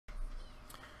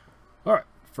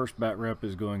first bat rep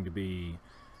is going to be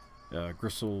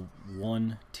Grissel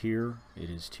 1 tier. It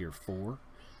is tier 4.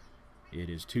 It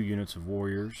is 2 units of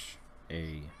warriors,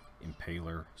 a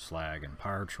impaler, slag, and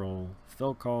pyre troll,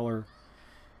 fell caller,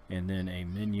 and then a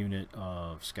min unit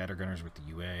of scattergunners with the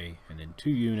UA, and then 2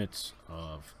 units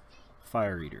of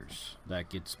fire eaters. That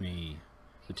gets me,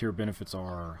 the tier benefits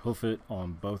are hoof it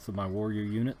on both of my warrior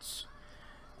units,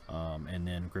 and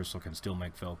then Grissel can still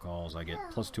make fell calls. I get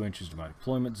 +2 inches to my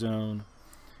deployment zone,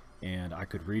 and I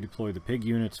could redeploy the pig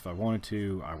units if I wanted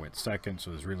to. I went second, so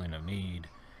there's really no need.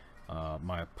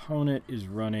 My opponent is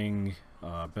running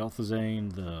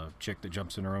Belthazane, the chick that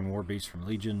jumps in her own war beast from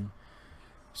Legion,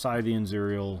 Scythian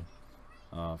Zerial,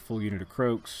 full unit of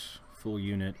Croaks, full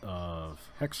unit of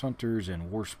Hex Hunters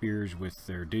and War Spears with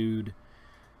their dude,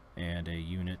 and a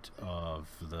unit of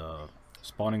the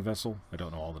spawning vessel. I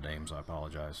don't know all the names, I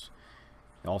apologize.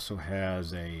 It also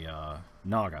has a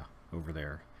Naga over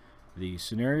there. The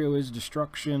scenario is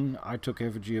Destruction. I took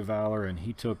Effigy of Valor, and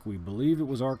he took, we believe it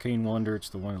was Arcane Wonder. It's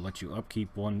the one that lets you upkeep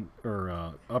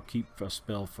upkeep a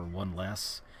spell for 1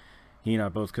 less. He and I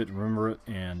both couldn't remember it,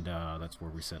 and that's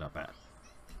where we set up at.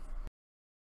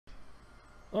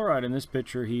 Alright, in this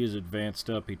picture he is advanced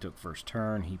up. He took first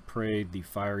turn. He prayed the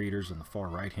Fire Eaters on the far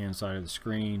right hand side of the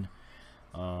screen.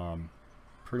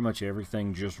 Pretty much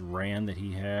everything just ran that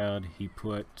he had. He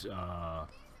put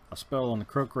a spell on the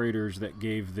Croak Raiders that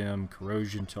gave them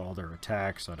corrosion to all their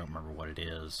attacks. I don't remember what it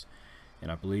is.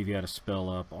 And I believe he had a spell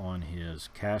up on his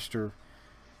caster.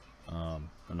 I'm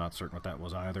not certain what that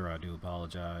was either. I do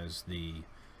apologize. The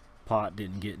pot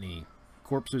didn't get any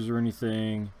corpses or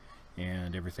anything,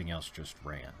 and everything else just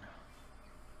ran.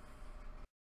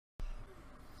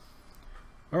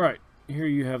 Alright, here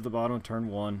you have the bottom of turn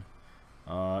 1.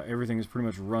 Everything is pretty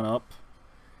much run up,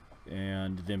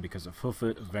 and then because of hoof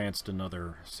it, advanced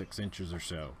another 6 inches or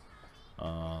so.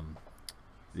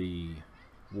 The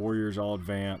warriors all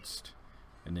advanced,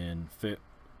 and then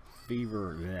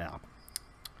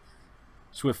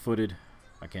swift-footed,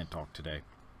 I can't talk today,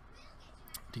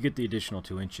 to get the additional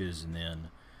 2 inches, and then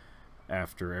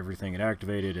after everything had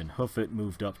activated and hoof it,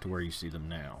 moved up to where you see them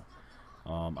now.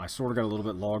 I sort of got a little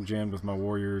bit log jammed with my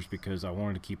warriors because I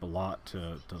wanted to keep a lot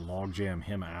to log jam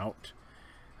him out.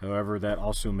 However, that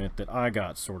also meant that I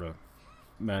got sort of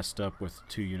messed up with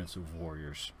 2 units of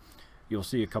warriors. You'll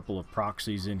see a couple of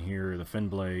proxies in here. The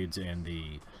Finblades and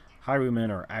the Highwaymen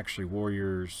are actually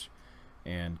warriors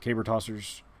and caber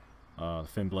tossers. The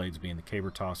Finblades being the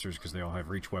caber tossers because they all have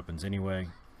reach weapons anyway.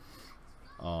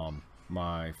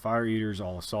 My Fire Eaters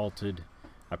all assaulted.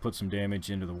 I put some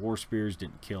damage into the War Spears,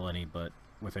 didn't kill any, but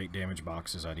with 8 damage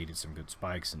boxes I needed some good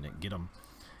spikes and didn't get them.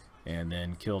 And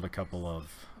then killed a couple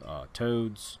of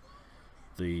toads.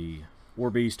 The War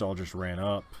Beast all just ran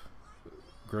up.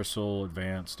 Grissel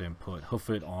advanced and put hoof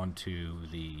it onto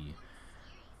the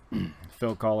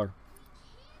fell caller,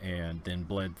 and then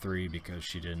bled 3 because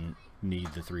she didn't need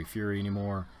the 3 Fury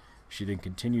anymore. She then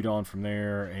continued on from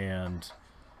there, and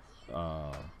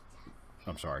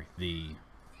I'm sorry, the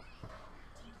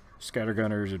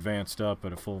Scattergunners advanced up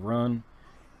at a full run,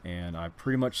 and I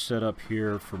pretty much set up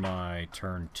here for my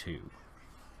turn 2.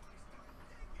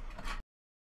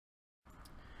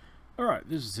 Alright,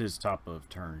 this is his top of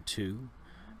turn 2.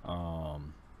 A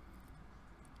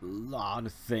lot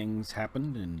of things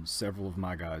happened, and several of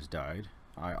my guys died.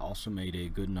 I also made a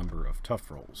good number of tough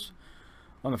rolls.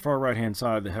 On the far right hand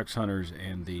side, the Hex Hunters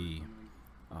and the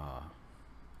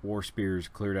War Spears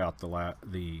cleared out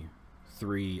the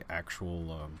 3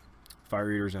 actual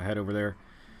Fire Eaters I had over there.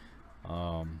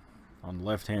 On the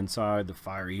left hand side, the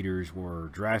Fire Eaters were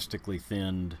drastically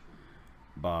thinned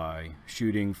by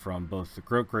shooting from both the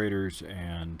Croak Raiders,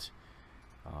 and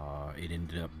it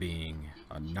ended up being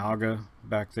a Naga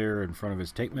back there in front of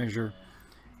his tape measure.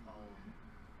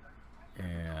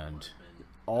 And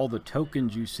all the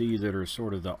tokens you see that are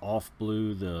sort of the off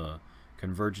blue, the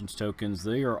convergence tokens,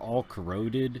 they are all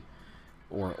corroded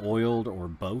or oiled or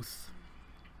both.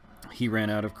 He ran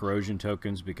out of corrosion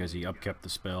tokens because he upkept the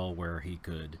spell where he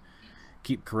could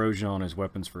keep corrosion on his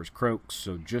weapons for his croaks,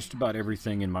 so just about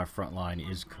everything in my front line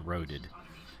is corroded.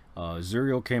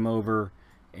 Zerial came over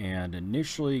and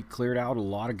initially cleared out a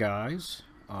lot of guys,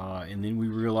 and then we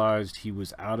realized he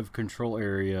was out of control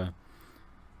area,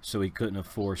 so he couldn't have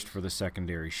forced for the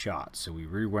secondary shot. So we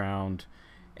rewound,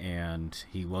 and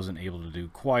he wasn't able to do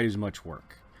quite as much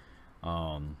work.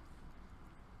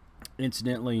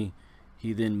 Incidentally,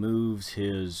 he then moves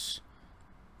his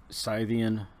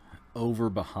Scythian over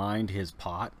behind his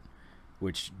pot,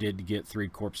 which did get 3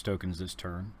 corpse tokens this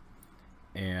turn,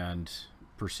 and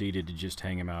proceeded to just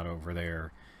hang him out over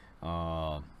there.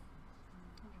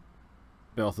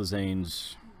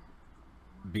 Belthazane's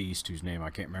beast, whose name I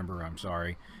can't remember, I'm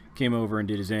sorry, came over and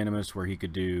did his Animus, where he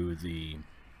could do the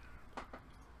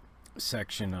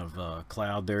section of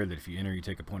cloud there that if you enter you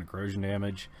take a point of corrosion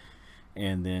damage.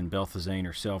 And then Belthazane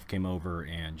herself came over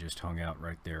and just hung out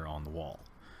right there on the wall.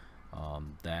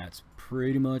 That's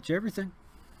pretty much everything.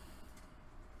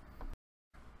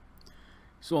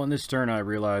 So on this turn I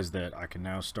realized that I can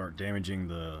now start damaging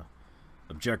the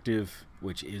objective,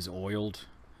 which is oiled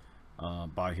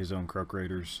by his own Croak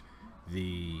Raiders.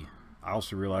 I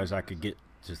also realized I could get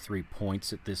to 3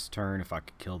 points at this turn if I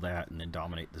could kill that and then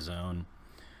dominate the zone.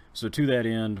 So to that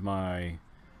end, I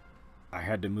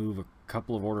had to move a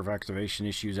couple of order of activation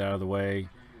issues out of the way.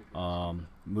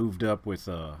 Moved up with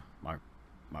my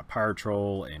Pyre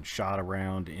Troll and shot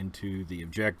around into the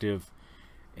objective,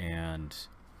 and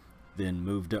then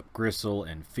moved up Grissel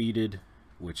and feeded,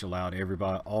 which allowed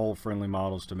all friendly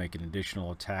models to make an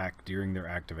additional attack during their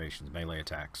activations, melee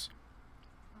attacks.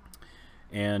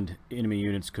 And enemy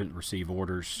units couldn't receive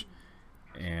orders,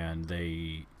 and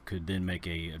they could then make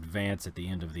a advance at the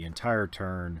end of the entire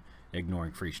turn,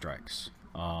 ignoring free strikes.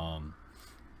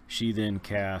 She then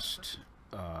cast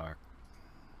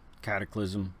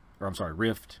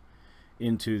Rift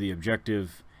into the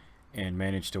objective and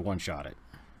managed to one-shot it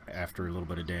after a little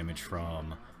bit of damage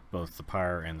from both the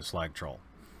Pyre and the Slag Troll.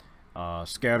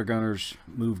 Scattergunners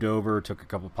moved over, took a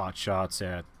couple pot shots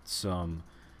at some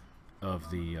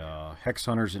of the Hex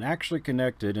Hunters and actually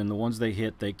connected, and the ones they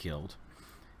hit they killed.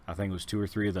 I think it was 2 or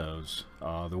 3 of those.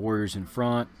 The warriors in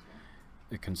front,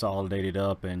 it consolidated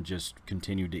up and just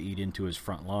continued to eat into his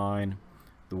front line.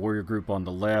 The warrior group on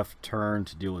the left turned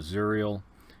to deal with Zuriel.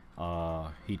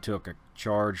 He took a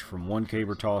charge from 1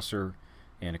 Caber Tosser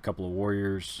and a couple of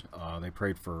warriors. They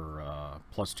prayed for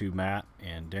 +2 mat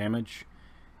and damage,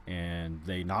 and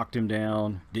they knocked him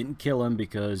down. Didn't kill him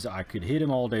because I could hit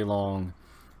him all day long,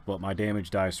 but my damage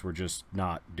dice were just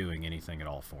not doing anything at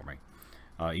all for me.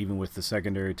 Even with the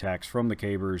secondary attacks from the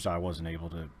Cabers, I wasn't able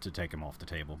to take him off the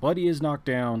table. But he is knocked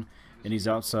down, and he's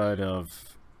outside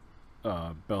of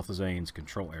Belthazane's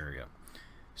control area.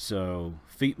 So,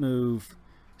 feet move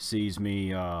sees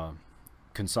me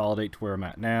consolidate to where I'm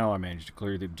at now. I managed to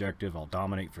clear the objective. I'll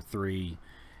dominate for 3.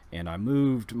 And I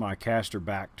moved my caster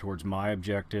back towards my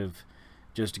objective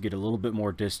just to get a little bit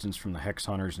more distance from the Hex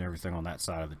Hunters and everything on that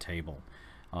side of the table.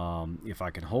 If I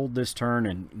can hold this turn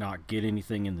and not get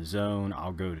anything in the zone,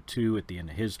 I'll go to 2 at the end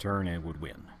of his turn and would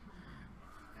win.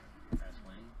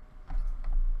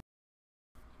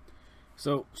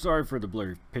 So, sorry for the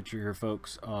blurry picture here,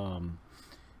 folks.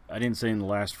 I didn't say in the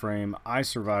last frame, I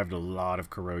survived a lot of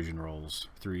corrosion rolls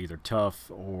through either tough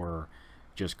or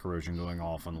just corrosion going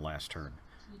off on the last turn.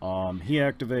 He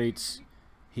activates,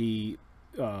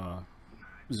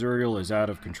 Zuriel is out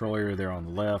of control area there on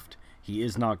the left. He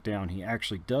is knocked down. He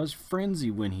actually does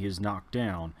frenzy when he is knocked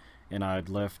down, and I'd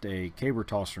left a Caber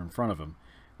Tosser in front of him.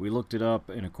 We looked it up,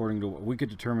 and according to what we could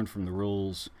determine from the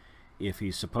rules, if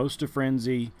he's supposed to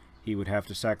frenzy, he would have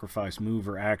to sacrifice move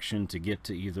or action to get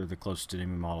to either the closest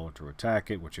enemy model or to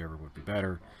attack it, whichever would be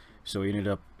better. So he ended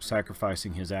up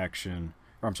sacrificing his action,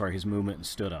 or I'm sorry, his movement, and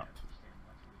stood up.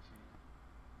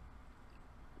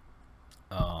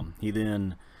 He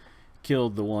then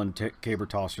killed the 1 Caber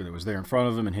Tosser that was there in front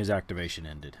of him, and his activation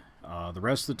ended. The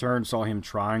rest of the turn saw him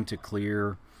trying to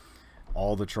clear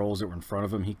all the trolls that were in front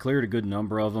of him. He cleared a good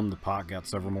number of them. The pot got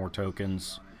several more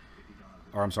tokens.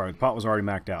 Or I'm sorry, the pot was already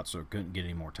maxed out, so it couldn't get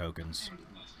any more tokens.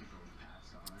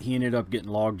 He ended up getting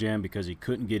logjam because he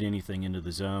couldn't get anything into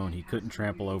the zone. He couldn't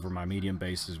trample over my medium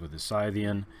bases with his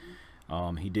Scythian.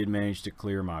 He did manage to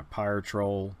clear my Pyre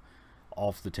Troll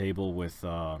off the table with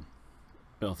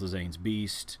Belthazane's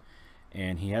Beast,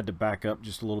 and he had to back up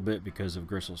just a little bit because of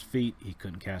Grissel's feet. He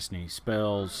couldn't cast any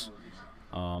spells.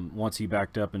 Once he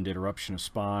backed up and did Eruption of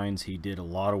Spines, he did a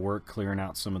lot of work clearing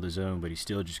out some of the zone, but he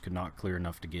still just could not clear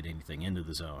enough to get anything into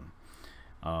the zone.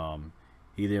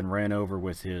 He then ran over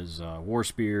with his War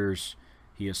Spears.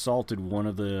 He assaulted one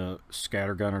of the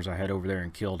Scattergunners I had over there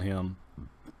and killed him,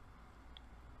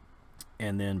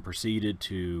 and then proceeded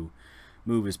to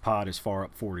move his pot as far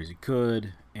up forward as he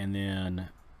could, and then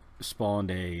spawned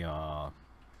a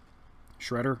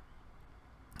Shredder,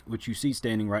 which you see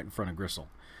standing right in front of Grissel.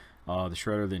 The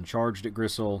Shredder then charged at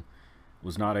Grissel,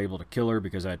 was not able to kill her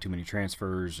because I had too many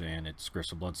transfers, and it's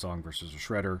Grissel Bloodsong versus a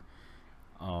Shredder.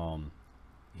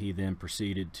 He then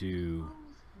proceeded to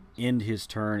end his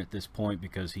turn at this point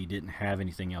because he didn't have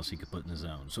anything else he could put in the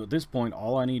zone. So at this point,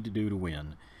 all I need to do to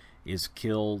win is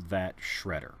kill that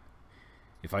Shredder.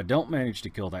 If I don't manage to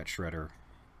kill that Shredder,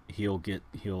 he'll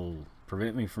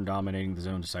prevent me from dominating the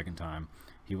zone the second time.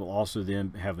 He will also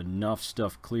then have enough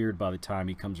stuff cleared by the time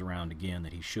he comes around again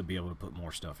that he should be able to put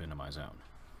more stuff into my zone.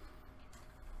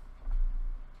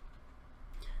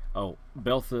 Oh,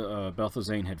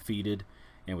 Belthazane had feeded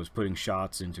and was putting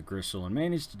shots into Grissel and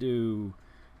managed to do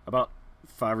about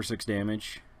 5 or 6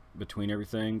 damage between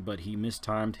everything, but he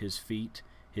mistimed his feat.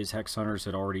 His Hex Hunters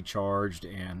had already charged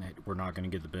and were not going to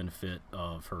get the benefit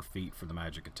of her feat for the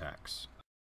magic attacks.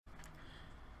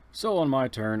 So on my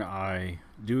turn, I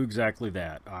do exactly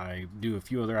that. I do a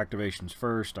few other activations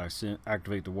first. I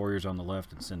activate the warriors on the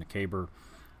left and send a caber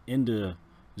into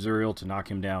Zuriel to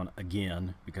knock him down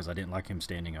again because I didn't like him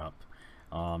standing up.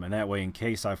 And that way, in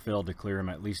case I failed to clear him,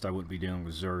 at least I wouldn't be dealing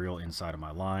with Zuriel inside of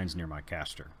my lines near my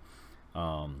caster.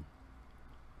 Then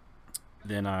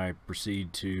I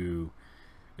proceed to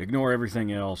ignore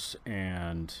everything else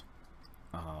and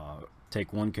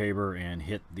take one caber and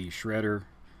hit the shredder,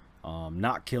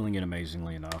 not killing it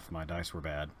amazingly enough. My dice were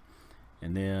bad.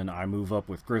 And then I move up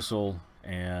with Grissel,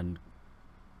 and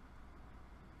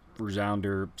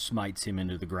Resounder smites him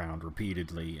into the ground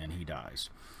repeatedly, and he dies.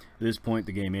 At this point,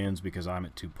 the game ends because I'm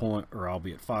at 2 points, or I'll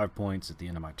be at 5 points at the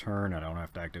end of my turn. I don't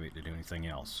have to activate to do anything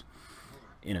else.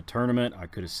 In a tournament, I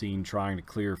could have seen trying to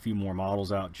clear a few more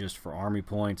models out just for army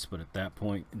points, but at that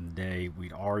point in the day,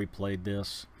 we'd already played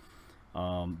this.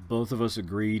 Both of us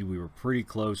agreed we were pretty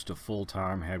close to full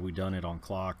time had we done it on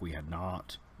clock. We had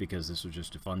not, because this was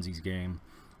just a funsies game.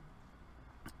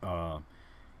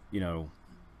 You know,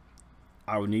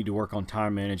 I would need to work on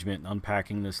time management and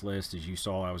unpacking this list. As you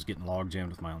saw, I was getting log jammed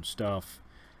with my own stuff.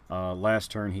 Last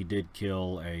turn, he did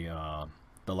kill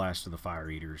the last of the fire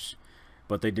eaters,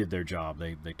 but they did their job.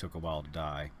 They took a while to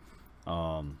die.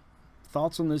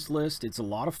 Thoughts on this list? It's a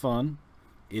lot of fun.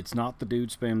 It's not the dude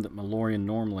spam that Malorian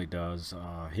normally does.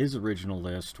 His original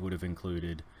list would have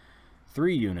included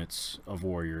 3 units of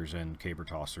warriors and caber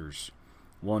tossers,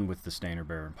 1 with the Standard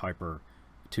Bearer and Piper,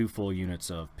 2 full units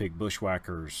of pig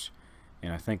bushwhackers,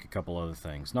 and I think a couple other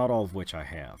things, not all of which I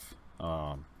have.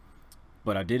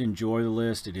 But I did enjoy the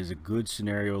list. It is a good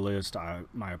scenario list.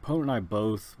 My opponent and I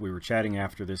both, we were chatting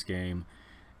after this game,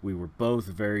 we were both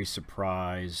very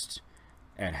surprised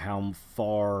at how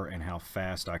far and how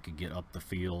fast I could get up the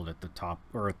field at the top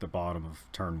or at the bottom of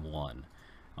turn 1.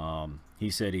 He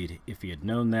said if he had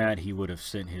known that, he would have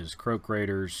sent his Croak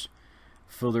Raiders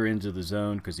further into the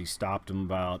zone because he stopped them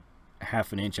about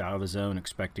half an inch out of the zone,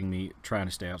 expecting me trying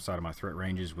to stay outside of my threat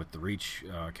ranges with the reach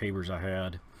cabers I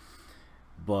had.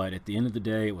 But at the end of the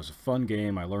day, it was a fun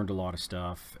game. I learned a lot of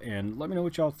stuff, and let me know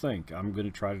what y'all think. I'm going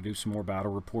to try to do some more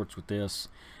battle reports with this.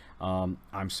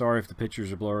 I'm sorry if the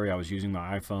pictures are blurry. I was using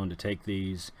my iPhone to take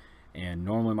these, and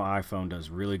normally my iPhone does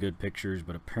really good pictures,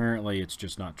 but apparently it's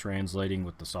just not translating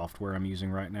with the software I'm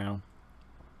using right now.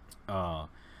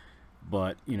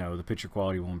 But, you know, the picture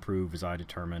quality will improve as I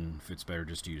determine if it's better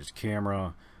just to use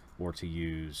camera or to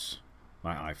use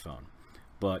my iPhone.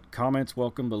 But comments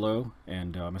welcome below,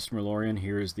 and Mr. Malorian,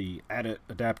 here is the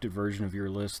adapted version of your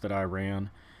list that I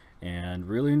ran, and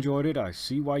really enjoyed it. I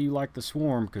see why you like the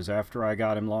Swarm, because after I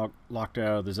got him locked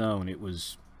out of the zone, it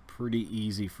was pretty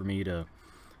easy for me to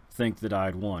think that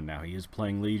I'd won. Now, he is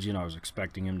playing Legion. I was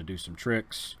expecting him to do some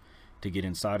tricks to get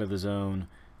inside of the zone,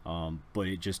 but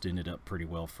it just ended up pretty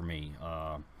well for me.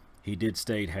 He did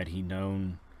state, had he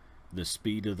known the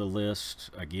speed of the list,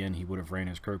 again, he would have ran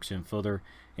his Croaks in further,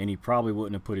 and he probably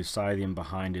wouldn't have put his Scythian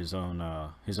behind his own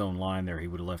line there. He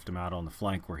would have left him out on the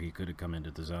flank where he could have come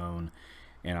into the zone,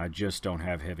 and I just don't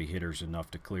have heavy hitters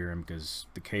enough to clear him, because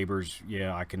the cabers,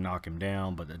 yeah, I can knock him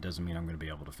down, but that doesn't mean I'm going to be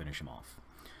able to finish him off.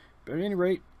 But at any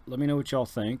rate, let me know what y'all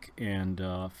think, and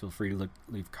feel free to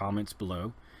leave comments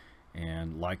below,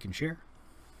 and like and share.